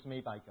creatures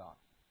made by God.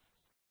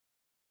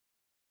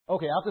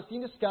 Okay, after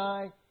seeing the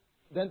sky,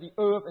 then the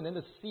earth, and then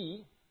the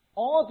sea,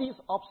 all these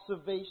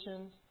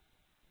observations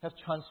have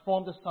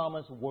transformed the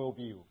psalmist's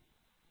worldview.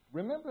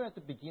 Remember at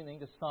the beginning,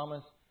 the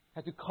psalmist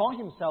had to call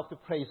himself to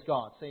praise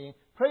God, saying,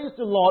 "Praise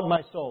the Lord,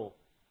 my soul."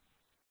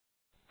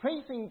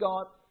 Praising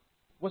God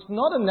was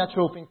not a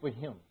natural thing for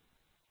him.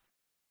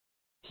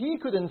 He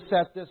couldn't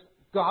set this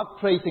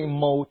God-praising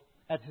mode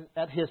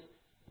at his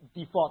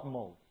default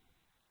mode.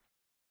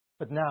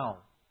 But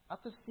now,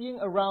 after seeing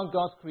around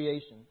God's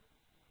creation,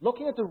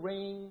 looking at the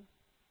rain,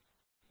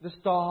 the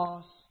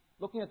stars,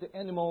 looking at the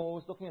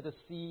animals, looking at the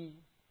sea,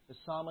 the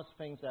psalmist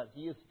thinks that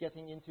he is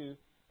getting into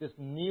this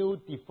new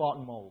default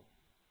mode,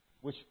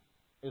 which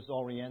is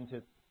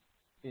oriented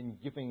in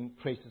giving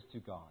praises to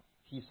God.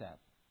 He said,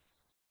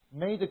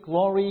 "May the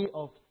glory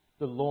of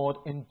the Lord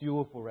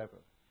endure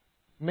forever.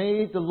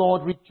 May the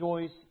Lord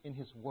rejoice in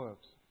his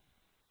works.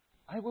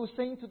 I will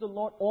sing to the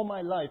Lord all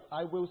my life.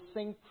 I will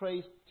sing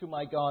praise to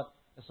my God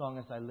as long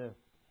as I live."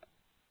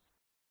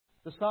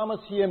 The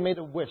psalmist here made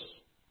a wish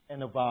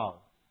and a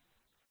vow.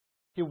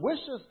 He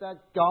wishes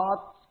that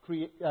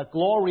God's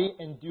glory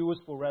endures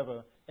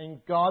forever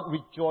and God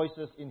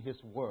rejoices in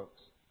his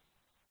works.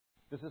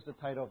 This is the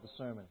title of the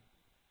sermon.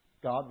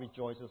 God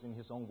rejoices in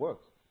his own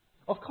works.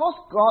 Of course,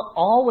 God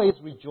always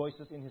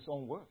rejoices in his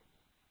own work.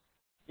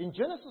 In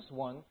Genesis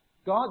 1,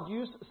 God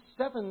used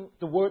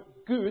the word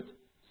good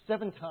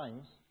 7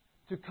 times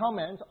to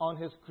comment on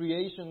his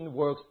creation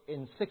works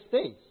in 6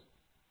 days.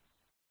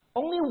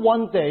 Only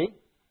one day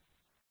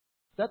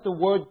that the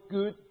word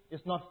good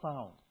is not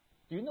found.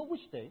 Do you know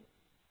which day?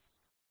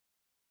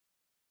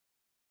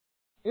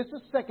 It's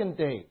the second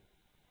day,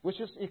 which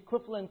is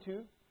equivalent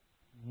to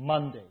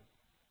Monday.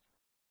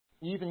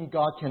 Even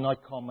God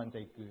cannot call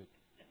Monday good.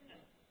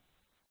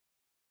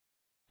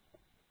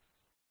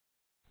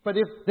 But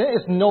if there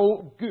is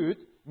no good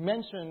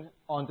mentioned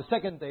on the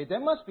second day, there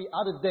must be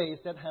other days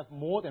that have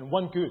more than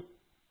one good.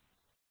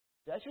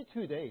 There are actually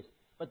 2 days.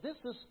 But this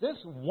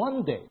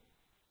one day,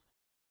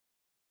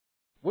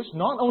 which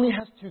not only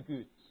has 2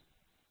 goods,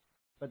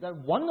 but that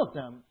one of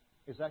them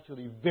is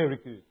actually very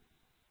good.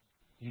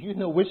 Do you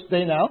know which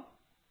day now?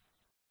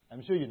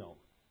 I'm sure you know.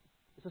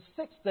 It's the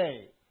 6th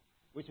day,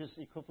 which is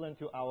equivalent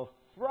to our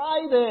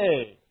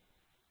Friday.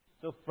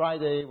 So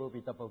Friday will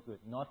be double good.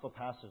 Not for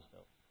pastors,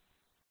 though.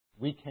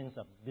 Weekends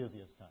are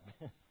busiest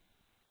time.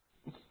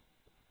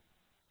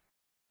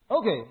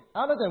 Okay,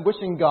 other than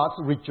wishing God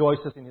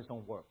rejoices in his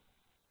own work,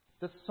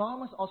 the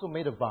psalmist also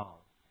made a vow.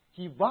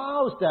 He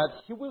vows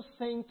that he will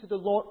sing to the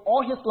Lord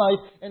all his life,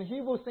 and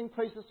he will sing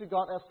praises to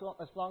God as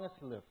long as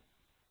he lives.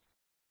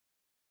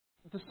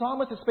 The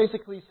psalmist is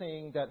basically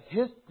saying that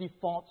his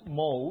default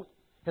mode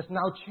has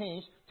now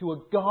changed to a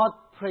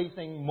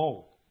God-praising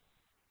mode.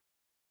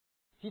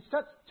 He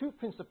sets 2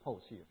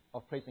 principles here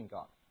of praising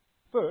God.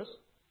 First,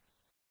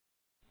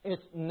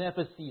 it's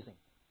never ceasing.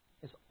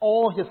 It's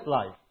all his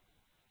life.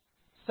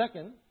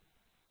 Second,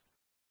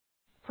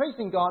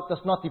 praising God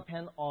does not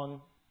depend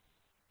on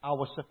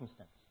our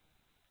circumstance.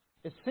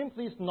 It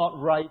simply is not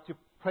right to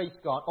praise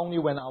God only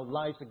when our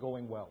lives are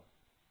going well.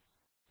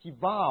 He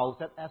vows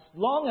that as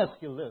long as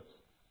he lives,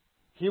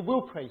 he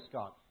will praise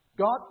God.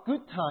 God,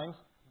 good times,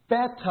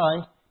 bad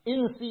times,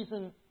 in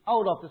season,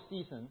 out of the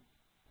season,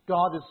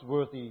 God is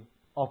worthy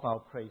of our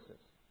praises.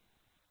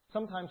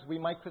 Sometimes we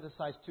might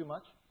criticize too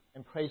much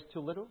and praise too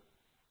little.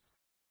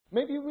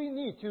 Maybe we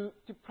need to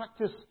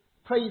practice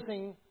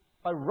praising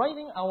by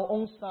writing our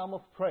own psalm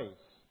of praise.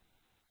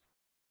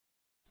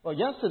 Well,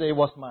 yesterday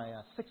was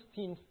my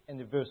 16th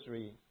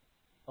anniversary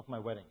of my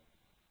wedding.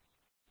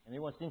 And it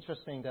was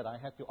interesting that I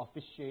had to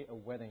officiate a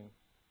wedding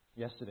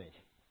yesterday.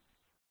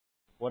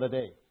 What a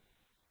day.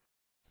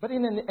 But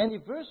in an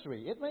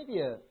anniversary, it may be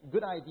a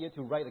good idea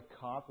to write a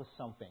card or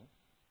something,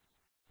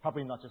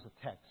 probably not just a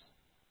text,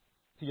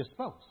 to your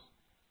spouse.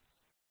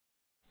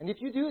 And if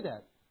you do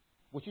that,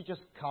 would you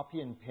just copy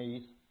and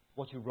paste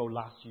what you wrote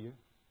last year?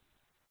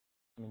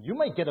 I mean, you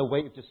might get away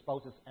if your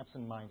spouse is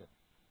absent-minded,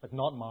 but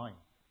not mine.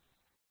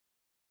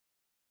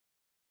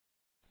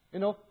 You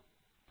know,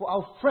 for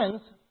our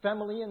friends,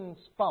 family, and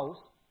spouse,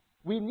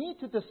 we need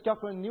to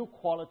discover a new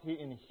quality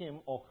in him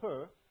or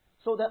her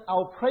so that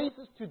our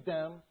praises to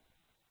them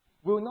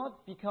will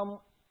not become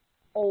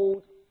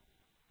old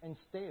and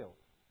stale.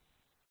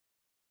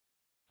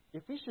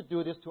 If we should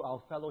do this to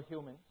our fellow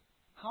humans,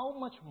 how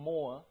much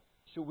more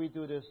should we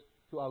do this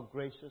to our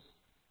gracious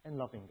and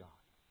loving God?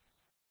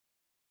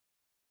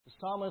 The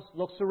psalmist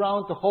looks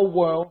around the whole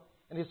world,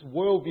 and his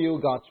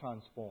worldview got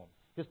transformed.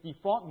 His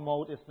default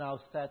mode is now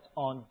set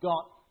on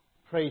God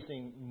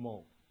praising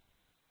mode.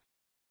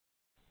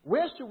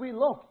 Where should we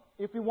look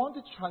if we want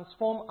to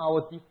transform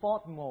our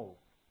default mode?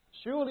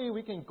 Surely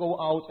we can go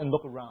out and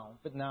look around,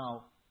 but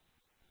now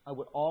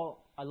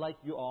I'd like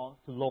you all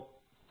to look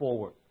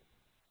forward.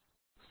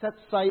 Set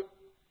sight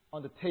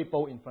on the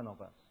table in front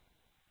of us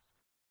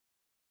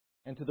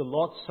and to the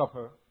Lord's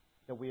Supper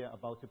that we are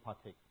about to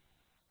partake.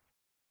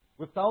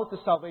 Without the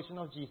salvation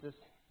of Jesus,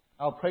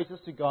 our praises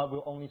to God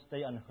will only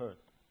stay unheard.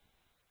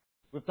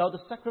 Without the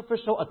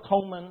sacrificial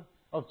atonement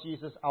of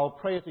Jesus, our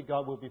prayer to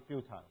God will be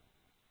futile.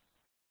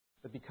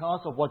 But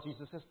because of what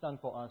Jesus has done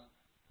for us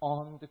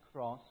on the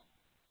cross,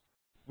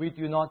 we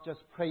do not just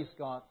praise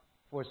God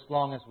for as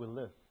long as we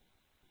live,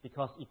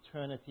 because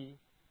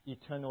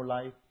eternal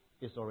life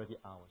is already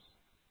ours.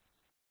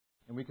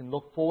 And we can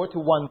look forward to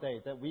one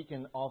day that we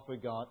can offer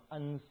God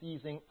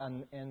unceasing,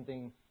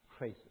 unending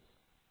praises.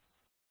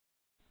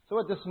 So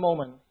at this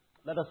moment,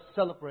 let us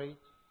celebrate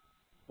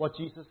what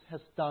Jesus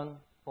has done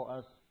for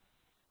us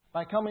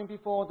by coming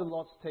before the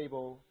Lord's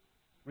table,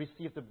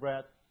 receive the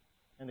bread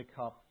and the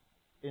cup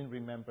in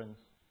remembrance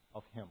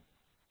of Him.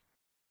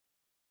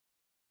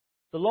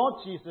 The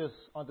Lord Jesus,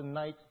 on the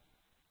night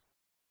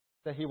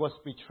that He was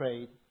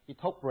betrayed, He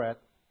took bread,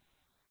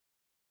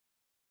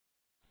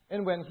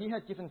 and when He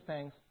had given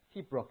thanks,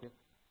 He broke it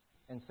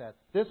and said,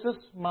 "This is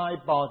my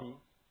body,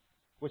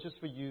 which is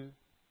for you.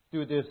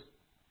 Do this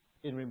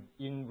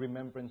in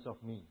remembrance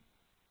of me."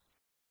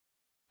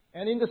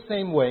 And in the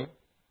same way,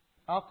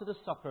 after the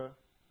supper,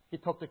 He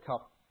took the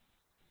cup,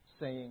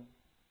 saying,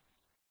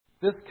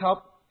 "This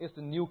cup is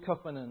the new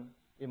covenant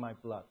in my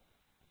blood.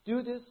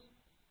 Do this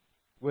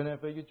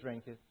whenever you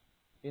drink it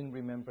in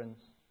remembrance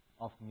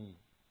of me."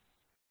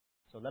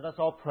 So let us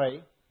all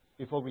pray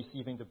before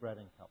receiving the bread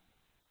and cup.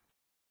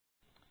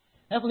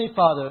 Heavenly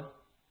Father,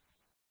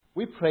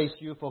 we praise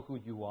You for who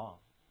You are.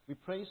 We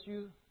praise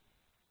You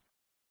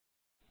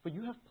for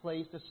You have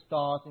placed the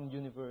stars in the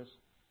universe.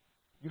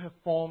 You have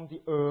formed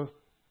the earth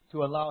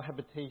to allow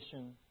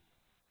habitation.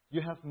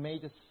 You have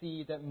made the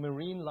sea that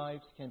marine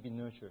lives can be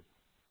nurtured.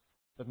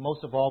 But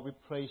most of all, we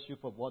praise You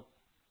for what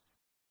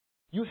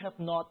You have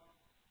not,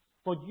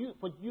 for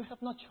you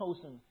have not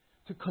chosen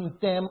to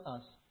condemn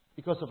us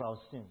because of our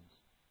sins,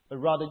 but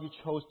rather You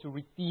chose to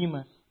redeem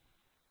us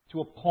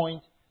to a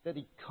point that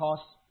it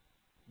cost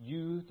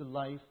You the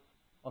life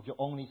of Your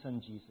only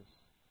Son, Jesus.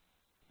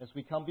 As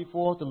we come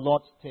before the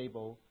Lord's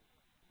table,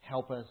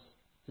 help us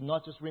to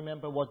not just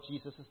remember what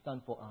Jesus has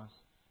done for us,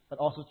 but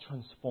also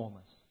transform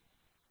us,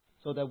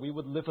 so that we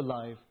would live a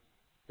life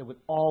that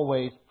would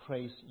always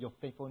praise Your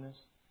faithfulness,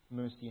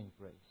 mercy, and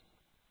grace.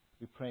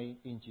 We pray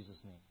in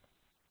Jesus'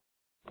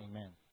 name. Amen.